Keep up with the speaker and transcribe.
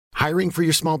Hiring for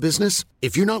your small business?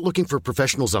 If you're not looking for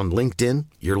professionals on LinkedIn,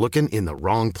 you're looking in the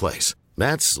wrong place.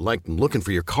 That's like looking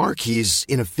for your car keys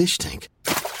in a fish tank.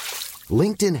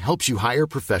 LinkedIn helps you hire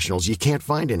professionals you can't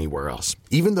find anywhere else,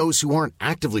 even those who aren't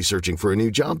actively searching for a new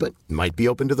job but might be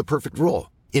open to the perfect role.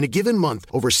 In a given month,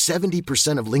 over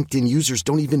 70% of LinkedIn users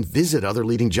don't even visit other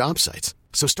leading job sites.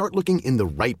 So start looking in the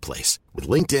right place. With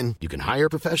LinkedIn, you can hire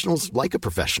professionals like a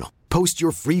professional. Post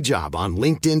your free job on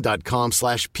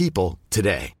linkedin.com/people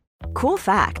today. Cool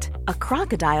fact, a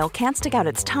crocodile can't stick out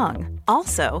its tongue.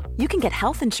 Also, you can get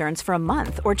health insurance for a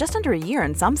month or just under a year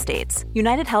in some states.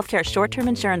 United Healthcare short-term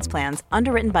insurance plans,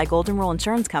 underwritten by Golden Rule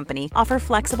Insurance Company, offer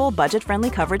flexible, budget-friendly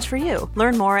coverage for you.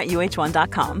 Learn more at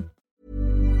uh1.com.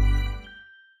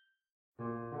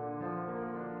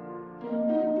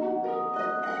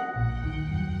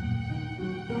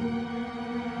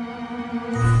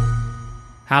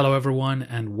 Hello everyone,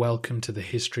 and welcome to the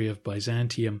History of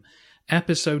Byzantium,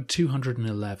 episode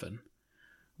 211,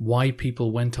 Why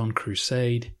People Went on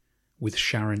Crusade, with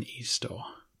Sharyn Eastaugh.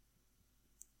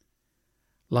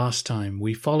 Last time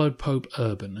we followed Pope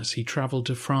Urban as he travelled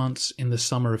to France in the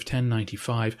summer of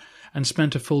 1095 and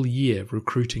spent a full year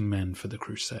recruiting men for the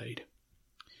Crusade.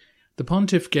 The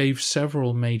pontiff gave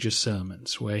several major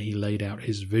sermons where he laid out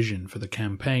his vision for the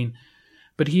campaign,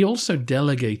 but he also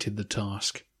delegated the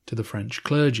task to the French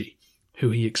clergy, who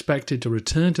he expected to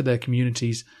return to their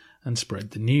communities and spread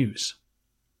the news.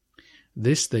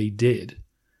 This they did,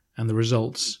 and the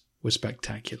results were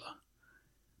spectacular.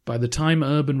 By the time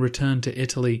Urban returned to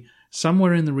Italy,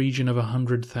 somewhere in the region of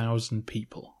 100,000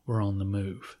 people were on the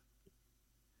move.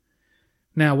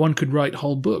 Now, one could write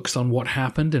whole books on what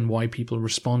happened and why people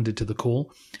responded to the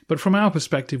call, but from our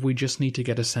perspective we just need to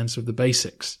get a sense of the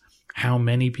basics. How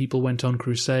many people went on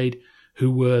crusade? Who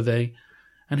were they?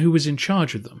 And who was in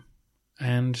charge of them?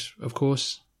 And, of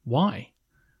course, why?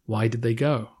 Why did they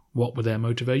go? What were their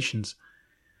motivations?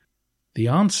 The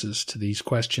answers to these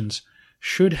questions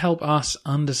should help us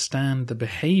understand the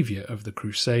behavior of the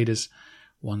Crusaders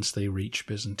once they reach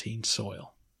Byzantine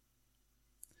soil.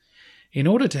 In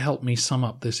order to help me sum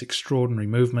up this extraordinary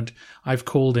movement, I've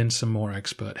called in some more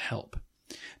expert help.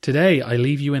 Today, I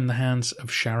leave you in the hands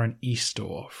of Sharyn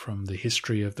Eastaugh from the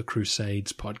History of the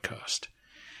Crusades podcast.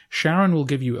 Sharyn will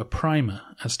give you a primer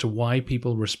as to why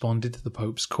people responded to the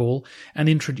Pope's call and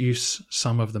introduce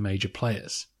some of the major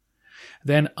players.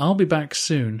 Then I'll be back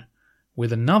soon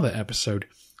with another episode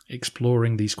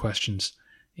exploring these questions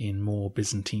in more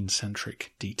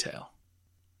Byzantine-centric detail.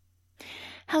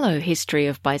 Hello, History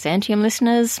of Byzantium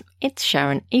listeners. It's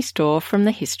Sharyn Eastaugh from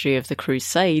the History of the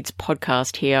Crusades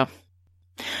podcast here.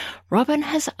 Robin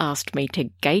has asked me to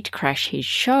gatecrash his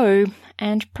show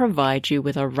and provide you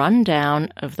with a rundown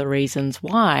of the reasons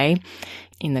why,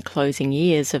 in the closing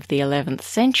years of the 11th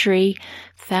century,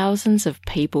 thousands of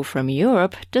people from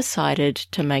Europe decided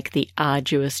to make the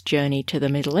arduous journey to the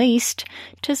Middle East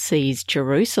to seize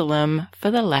Jerusalem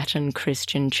for the Latin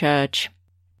Christian Church.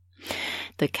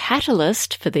 The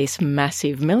catalyst for this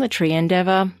massive military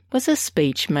endeavour was a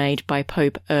speech made by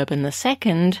Pope Urban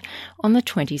II on the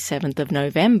 27th of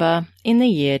November in the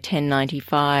year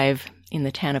 1095 in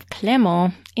the town of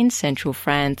Clermont in central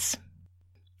France.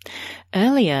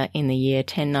 Earlier in the year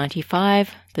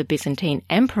 1095, the Byzantine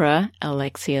Emperor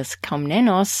Alexius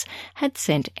Komnenos had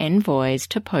sent envoys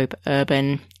to Pope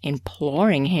Urban,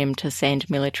 imploring him to send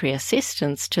military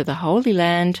assistance to the Holy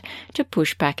Land to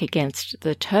push back against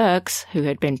the Turks who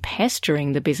had been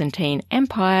pestering the Byzantine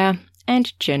Empire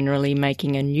and generally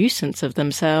making a nuisance of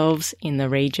themselves in the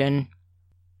region.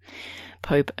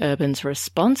 Pope Urban's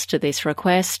response to this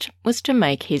request was to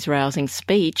make his rousing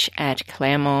speech at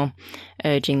Clermont,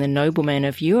 urging the noblemen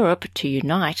of Europe to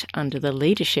unite under the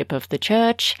leadership of the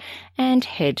Church and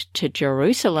head to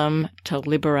Jerusalem to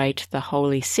liberate the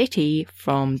Holy City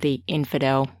from the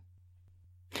infidel.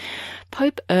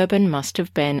 Pope Urban must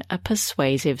have been a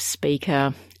persuasive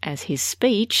speaker, as his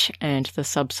speech and the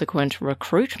subsequent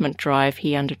recruitment drive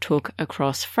he undertook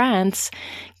across France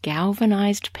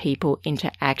galvanized people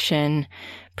into action.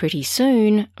 Pretty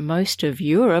soon, most of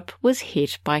Europe was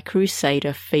hit by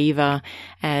Crusader fever,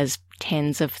 as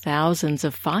tens of thousands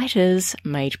of fighters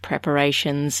made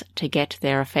preparations to get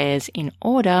their affairs in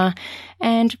order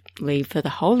and leave for the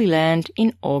Holy Land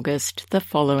in August the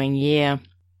following year.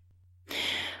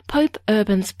 Pope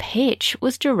Urban's pitch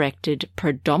was directed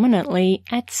predominantly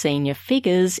at senior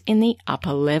figures in the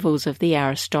upper levels of the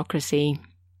aristocracy.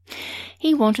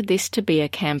 He wanted this to be a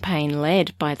campaign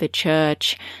led by the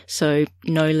Church, so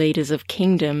no leaders of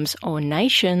kingdoms or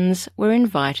nations were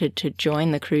invited to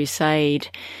join the crusade.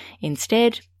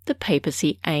 Instead, the the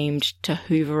papacy aimed to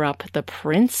hoover up the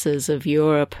princes of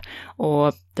Europe,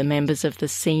 or the members of the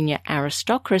senior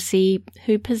aristocracy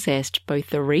who possessed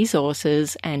both the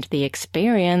resources and the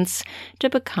experience to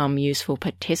become useful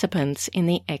participants in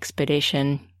the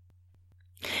expedition.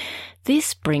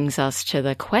 This brings us to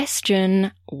the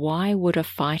question, why would a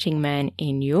fighting man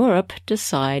in Europe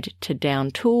decide to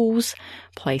down tools,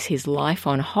 place his life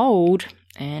on hold,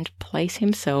 and place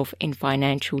himself in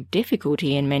financial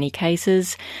difficulty in many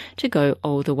cases to go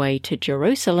all the way to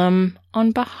Jerusalem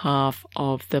on behalf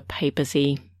of the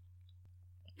papacy?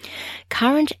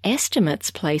 Current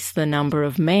estimates place the number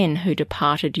of men who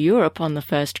departed Europe on the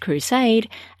First Crusade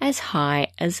as high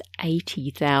as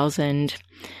 80,000.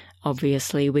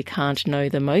 Obviously, we can't know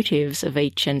the motives of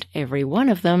each and every one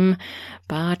of them,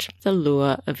 but the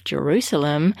lure of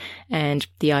Jerusalem and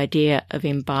the idea of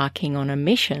embarking on a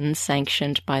mission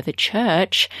sanctioned by the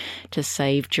Church to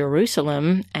save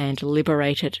Jerusalem and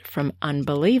liberate it from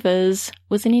unbelievers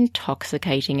was an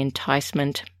intoxicating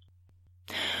enticement.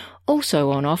 Also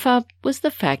on offer was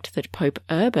the fact that Pope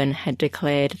Urban had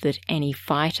declared that any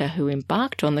fighter who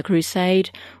embarked on the crusade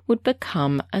would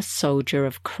become a soldier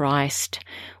of Christ,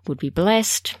 would be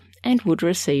blessed, and would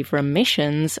receive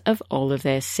remissions of all of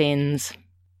their sins.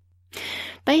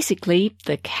 Basically,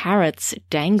 the carrots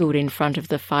dangled in front of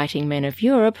the fighting men of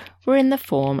Europe were in the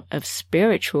form of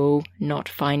spiritual, not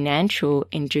financial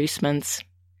inducements.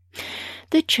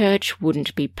 The Church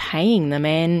wouldn't be paying the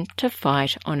men to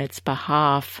fight on its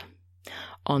behalf.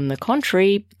 On the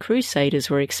contrary, crusaders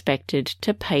were expected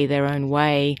to pay their own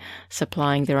way,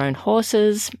 supplying their own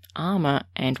horses, armour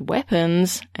and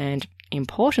weapons, and,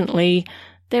 importantly,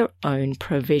 their own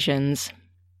provisions.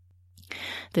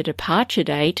 The departure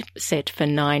date, set for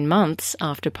 9 months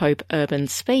after Pope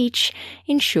Urban's speech,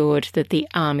 ensured that the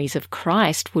armies of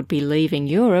Christ would be leaving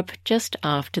Europe just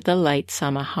after the late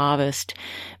summer harvest,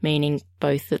 meaning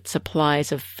both that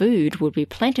supplies of food would be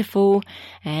plentiful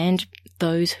and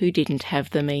those who didn't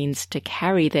have the means to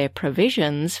carry their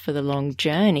provisions for the long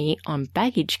journey on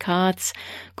baggage carts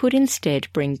could instead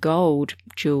bring gold,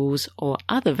 jewels, or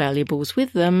other valuables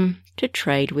with them to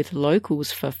trade with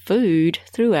locals for food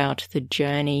throughout the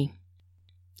journey.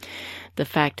 The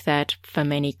fact that, for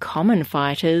many common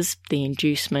fighters, the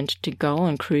inducement to go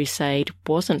on crusade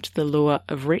wasn't the lure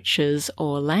of riches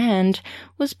or land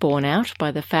was borne out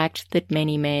by the fact that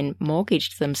many men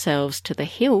mortgaged themselves to the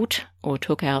hilt or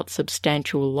took out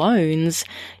substantial loans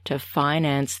to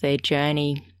finance their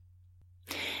journey.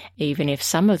 Even if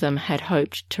some of them had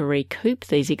hoped to recoup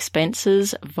these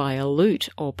expenses via loot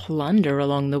or plunder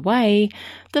along the way,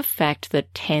 the fact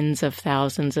that tens of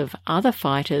thousands of other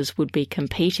fighters would be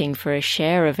competing for a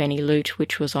share of any loot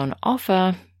which was on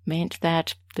offer meant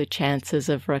that the chances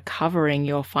of recovering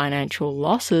your financial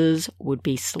losses would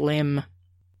be slim.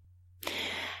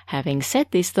 Having said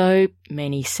this, though,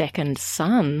 many second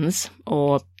sons,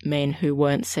 or men who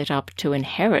weren't set up to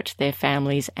inherit their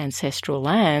family's ancestral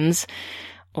lands,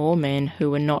 or men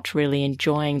who were not really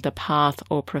enjoying the path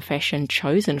or profession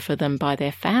chosen for them by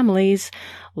their families,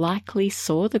 likely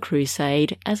saw the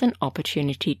crusade as an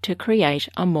opportunity to create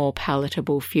a more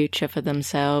palatable future for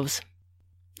themselves.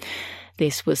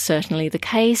 This was certainly the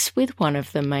case with one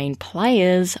of the main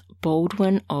players,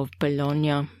 Baldwin of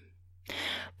Boulogne.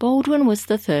 Baldwin was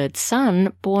the third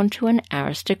son born to an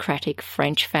aristocratic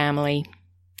French family.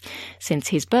 Since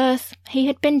his birth, he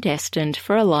had been destined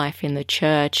for a life in the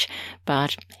church,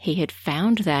 but he had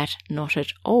found that not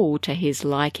at all to his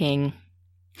liking.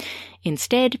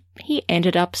 Instead, he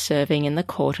ended up serving in the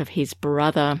court of his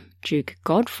brother, Duke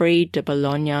Godfrey de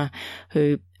Boulogne,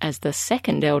 who, as the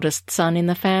second eldest son in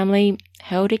the family,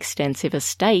 held extensive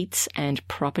estates and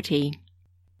property.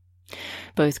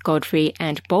 Both Godfrey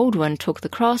and Baldwin took the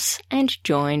cross and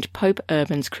joined Pope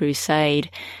Urban's crusade,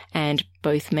 and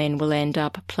both men will end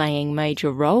up playing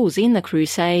major roles in the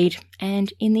crusade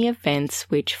and in the events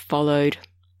which followed.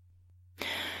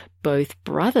 Both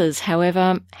brothers,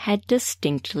 however, had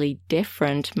distinctly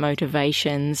different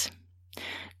motivations.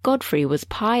 Godfrey was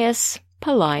pious,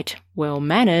 polite,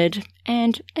 well-mannered,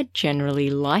 and a generally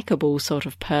likeable sort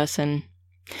of person.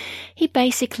 He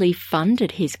basically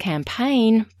funded his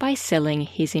campaign by selling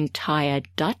his entire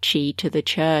duchy to the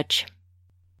church.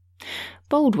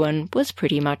 Baldwin was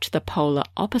pretty much the polar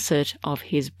opposite of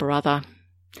his brother.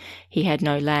 He had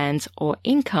no lands or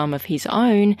income of his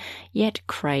own, yet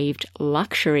craved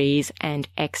luxuries and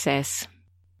excess.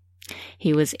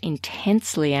 He was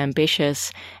intensely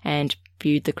ambitious and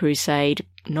viewed the crusade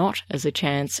not as a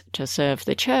chance to serve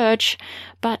the church,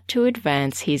 but to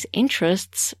advance his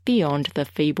interests beyond the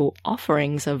feeble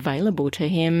offerings available to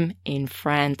him in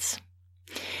France.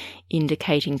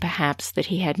 indicating perhaps that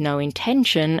he had no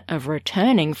intention of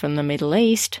returning from the Middle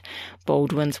East,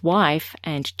 Baldwin's wife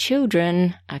and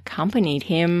children accompanied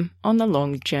him on the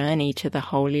long journey to the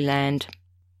Holy Land.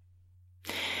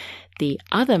 The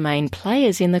other main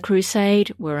players in the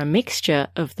crusade were a mixture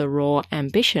of the raw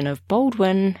ambition of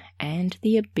Baldwin and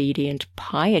the obedient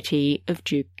piety of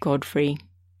Duke Godfrey.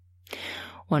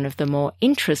 One of the more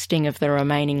interesting of the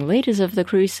remaining leaders of the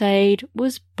crusade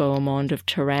was Bohemond of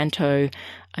Taranto,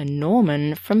 a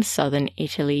Norman from southern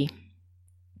Italy.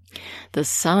 The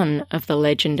son of the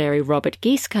legendary Robert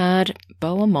Guiscard,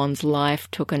 Bohemond's life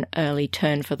took an early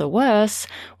turn for the worse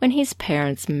when his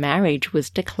parents' marriage was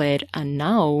declared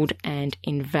annulled and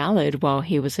invalid while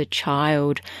he was a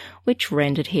child, which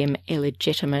rendered him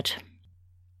illegitimate.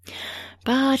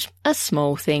 But a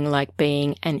small thing like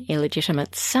being an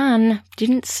illegitimate son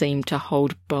didn't seem to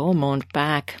hold Bohemond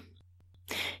back.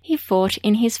 He fought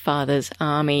in his father's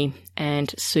army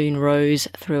and soon rose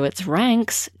through its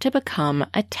ranks to become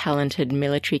a talented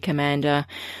military commander,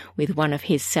 with one of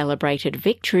his celebrated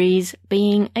victories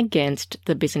being against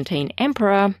the Byzantine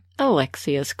Emperor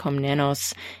Alexius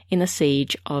Komnenos in the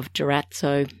siege of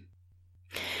Durazzo.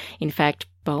 In fact,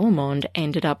 Bohemond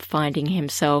ended up finding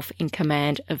himself in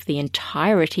command of the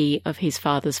entirety of his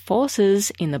father's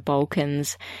forces in the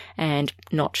Balkans and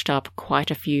notched up quite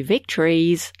a few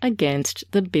victories against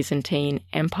the Byzantine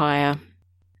Empire,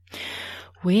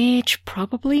 which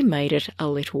probably made it a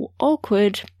little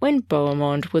awkward when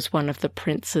Bohemond was one of the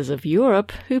princes of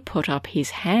Europe who put up his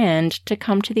hand to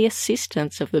come to the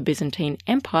assistance of the Byzantine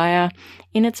Empire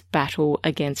in its battle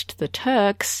against the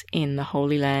Turks in the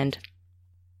Holy Land.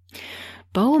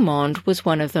 Bohemond was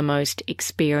one of the most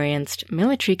experienced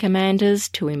military commanders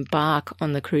to embark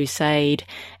on the crusade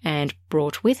and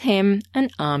brought with him an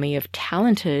army of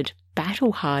talented,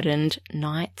 battle-hardened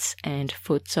knights and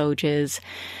foot soldiers.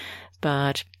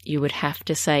 But you would have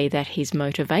to say that his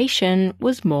motivation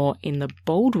was more in the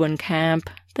Baldwin camp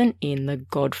than in the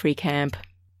Godfrey camp.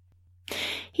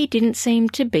 He didn't seem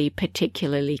to be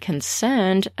particularly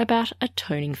concerned about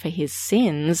atoning for his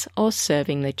sins or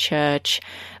serving the church,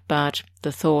 but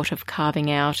the thought of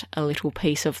carving out a little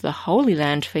piece of the Holy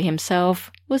Land for himself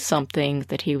was something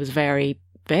that he was very,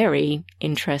 very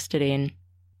interested in.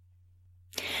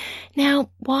 Now,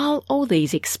 while all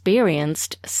these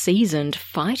experienced, seasoned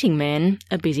fighting men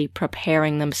are busy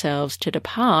preparing themselves to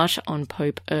depart on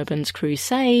Pope Urban's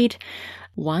crusade,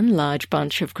 one large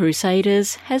bunch of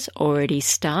crusaders has already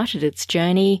started its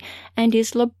journey and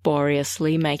is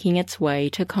laboriously making its way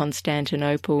to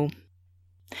Constantinople.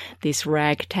 This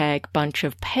ragtag bunch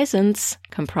of peasants,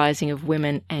 comprising of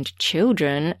women and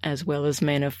children as well as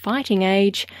men of fighting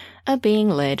age, are being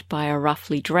led by a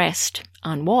roughly dressed,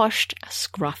 unwashed,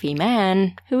 scruffy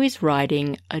man who is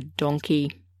riding a donkey.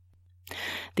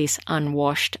 This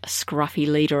unwashed, scruffy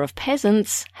leader of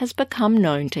peasants has become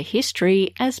known to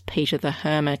history as Peter the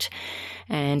Hermit,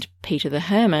 and Peter the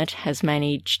Hermit has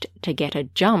managed to get a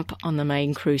jump on the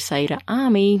main Crusader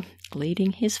army,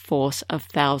 leading his force of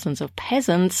thousands of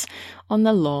peasants on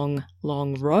the long,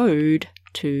 long road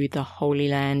to the Holy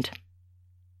Land.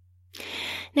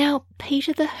 Now,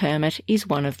 Peter the Hermit is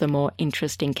one of the more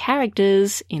interesting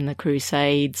characters in the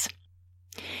Crusades.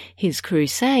 His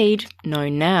crusade,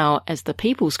 known now as the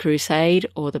People's Crusade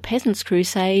or the Peasants'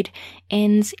 Crusade,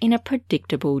 ends in a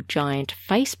predictable giant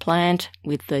faceplant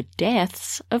with the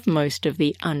deaths of most of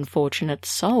the unfortunate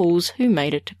souls who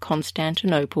made it to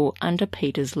Constantinople under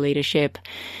Peter's leadership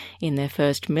in their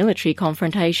first military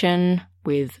confrontation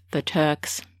with the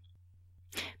Turks.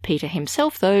 Peter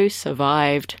himself, though,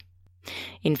 survived.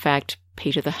 In fact,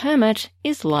 Peter the Hermit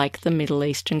is like the Middle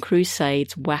Eastern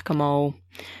Crusades whack-a-mole.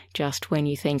 Just when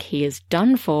you think he is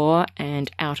done for and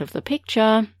out of the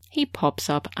picture, he pops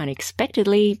up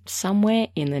unexpectedly somewhere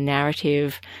in the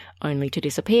narrative, only to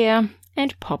disappear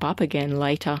and pop up again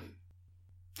later.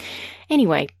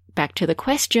 Anyway, back to the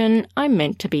question I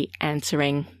meant to be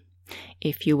answering.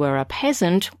 If you were a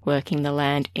peasant working the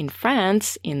land in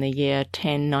France in the year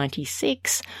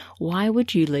 1096, why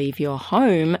would you leave your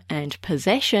home and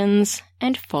possessions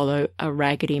and follow a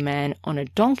raggedy man on a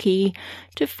donkey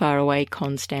to faraway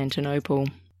Constantinople?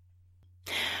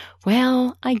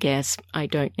 Well, I guess I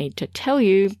don't need to tell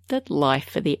you that life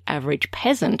for the average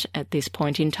peasant at this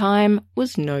point in time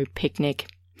was no picnic.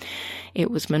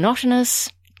 It was monotonous,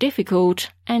 difficult,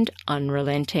 and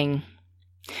unrelenting.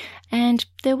 And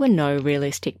there were no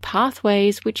realistic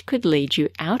pathways which could lead you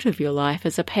out of your life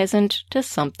as a peasant to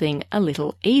something a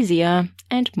little easier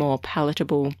and more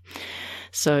palatable.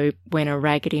 So when a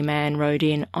raggedy man rode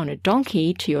in on a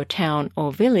donkey to your town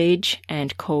or village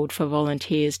and called for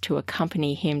volunteers to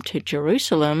accompany him to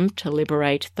Jerusalem to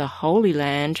liberate the Holy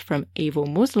Land from evil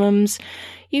Muslims,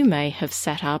 you may have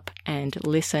sat up and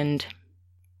listened.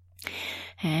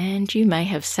 And you may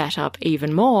have sat up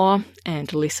even more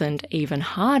and listened even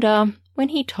harder when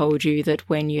he told you that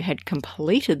when you had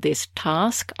completed this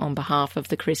task on behalf of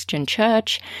the Christian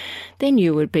Church, then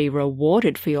you would be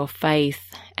rewarded for your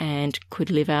faith and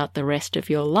could live out the rest of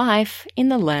your life in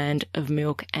the land of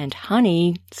milk and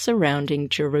honey surrounding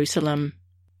Jerusalem.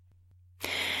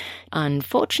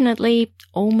 Unfortunately,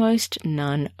 almost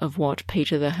none of what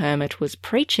Peter the Hermit was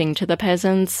preaching to the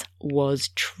peasants was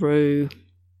true.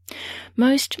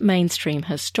 Most mainstream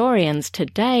historians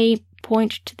today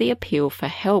point to the appeal for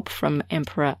help from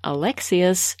Emperor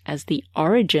Alexius as the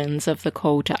origins of the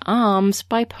call to arms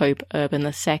by Pope Urban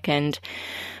II,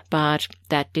 but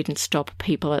that didn't stop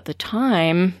people at the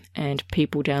time, and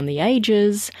people down the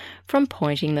ages, from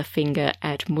pointing the finger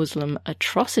at Muslim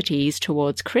atrocities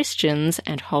towards Christians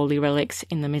and holy relics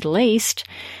in the Middle East,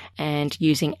 and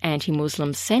using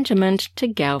anti-Muslim sentiment to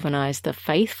galvanize the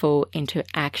faithful into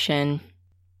action.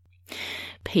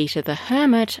 Peter the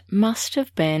Hermit must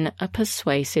have been a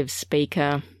persuasive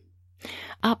speaker.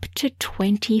 Up to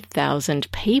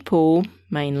 20,000 people,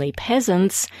 mainly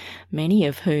peasants, many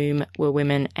of whom were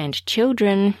women and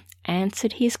children,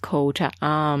 answered his call to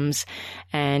arms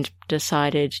and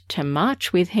decided to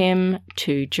march with him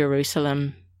to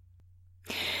Jerusalem.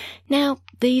 Now,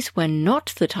 these were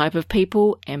not the type of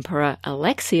people Emperor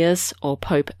Alexius or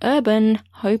Pope Urban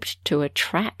hoped to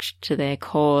attract to their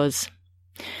cause.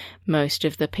 Most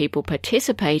of the people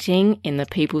participating in the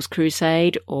People's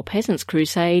Crusade or Peasants'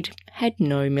 Crusade had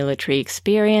no military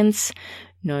experience,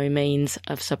 no means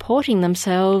of supporting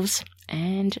themselves,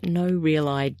 and no real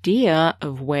idea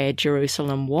of where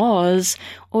Jerusalem was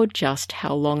or just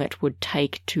how long it would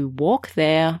take to walk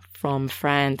there from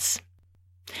France.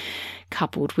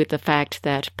 Coupled with the fact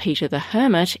that Peter the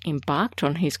Hermit embarked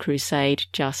on his crusade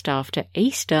just after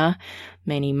Easter,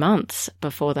 many months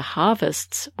before the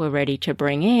harvests were ready to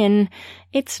bring in,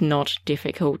 it's not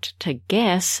difficult to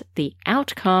guess the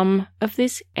outcome of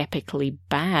this epically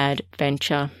bad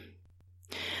venture.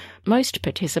 Most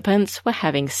participants were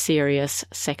having serious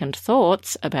second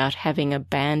thoughts about having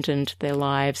abandoned their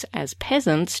lives as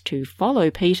peasants to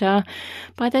follow Peter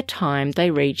by the time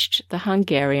they reached the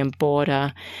Hungarian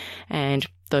border, and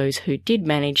those who did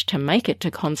manage to make it to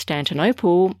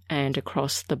Constantinople and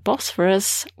across the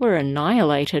Bosphorus were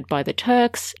annihilated by the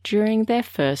Turks during their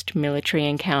first military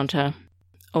encounter.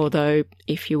 Although,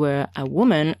 if you were a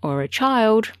woman or a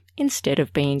child, instead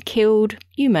of being killed,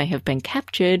 you may have been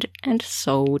captured and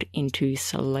sold into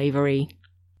slavery.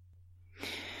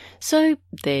 So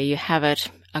there you have it,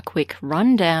 a quick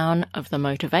rundown of the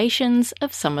motivations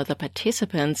of some of the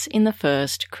participants in the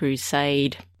First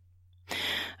Crusade.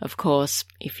 Of course,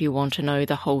 if you want to know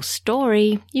the whole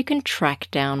story, you can track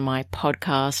down my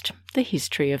podcast, The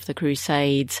History of the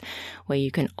Crusades, where you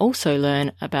can also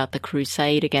learn about the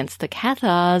Crusade against the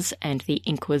Cathars and the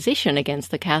Inquisition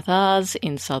against the Cathars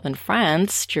in southern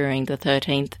France during the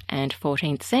 13th and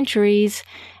 14th centuries,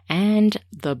 and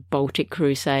the Baltic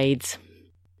Crusades.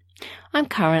 I'm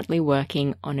currently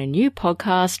working on a new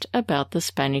podcast about the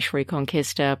Spanish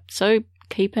Reconquista, so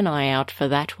keep an eye out for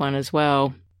that one as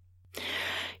well.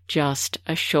 Just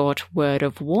a short word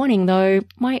of warning though,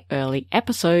 my early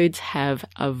episodes have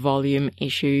a volume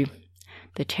issue.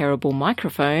 The terrible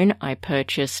microphone I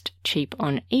purchased cheap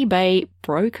on eBay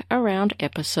broke around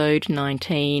episode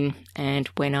 19, and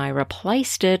when I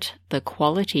replaced it, the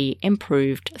quality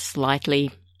improved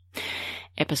slightly.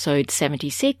 Episode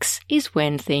 76 is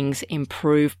when things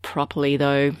improve properly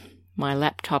though. My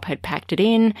laptop had packed it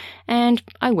in, and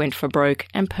I went for broke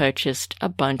and purchased a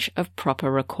bunch of proper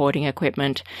recording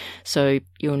equipment, so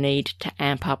you'll need to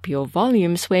amp up your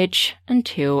volume switch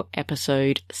until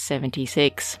episode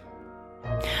 76.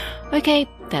 Okay,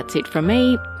 that's it from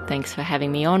me. Thanks for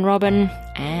having me on, Robin,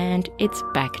 and it's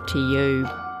back to you.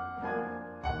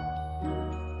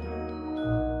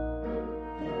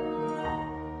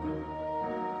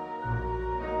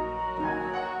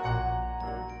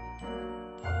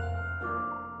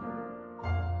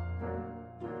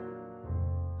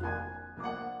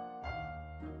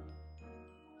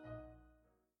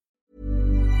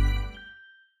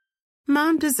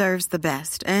 Mom deserves the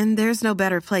best, and there's no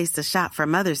better place to shop for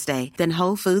Mother's Day than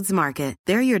Whole Foods Market.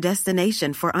 They're your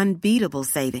destination for unbeatable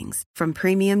savings, from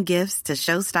premium gifts to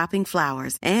show-stopping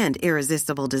flowers and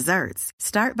irresistible desserts.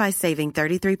 Start by saving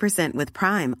 33% with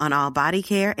Prime on all body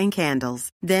care and candles.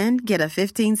 Then get a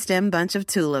 15-stem bunch of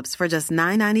tulips for just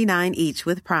 $9.99 each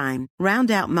with Prime.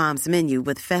 Round out Mom's menu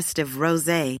with festive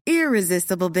rosé,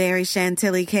 irresistible berry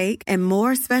chantilly cake, and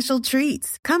more special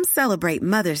treats. Come celebrate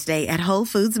Mother's Day at Whole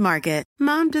Foods Market.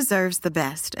 Mom deserves the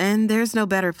best, and there's no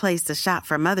better place to shop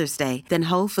for Mother's Day than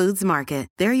Whole Foods Market.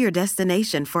 They're your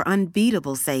destination for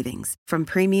unbeatable savings, from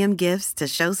premium gifts to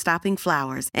show-stopping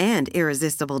flowers and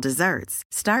irresistible desserts.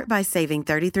 Start by saving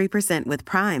 33% with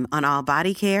Prime on all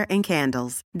body care and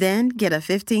candles. Then get a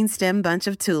 15-stem bunch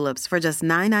of tulips for just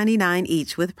 $9.99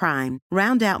 each with Prime.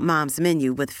 Round out Mom's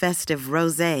menu with festive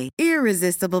rosé,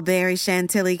 irresistible berry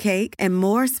chantilly cake, and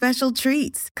more special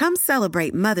treats. Come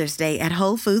celebrate Mother's Day at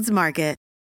Whole Foods Market.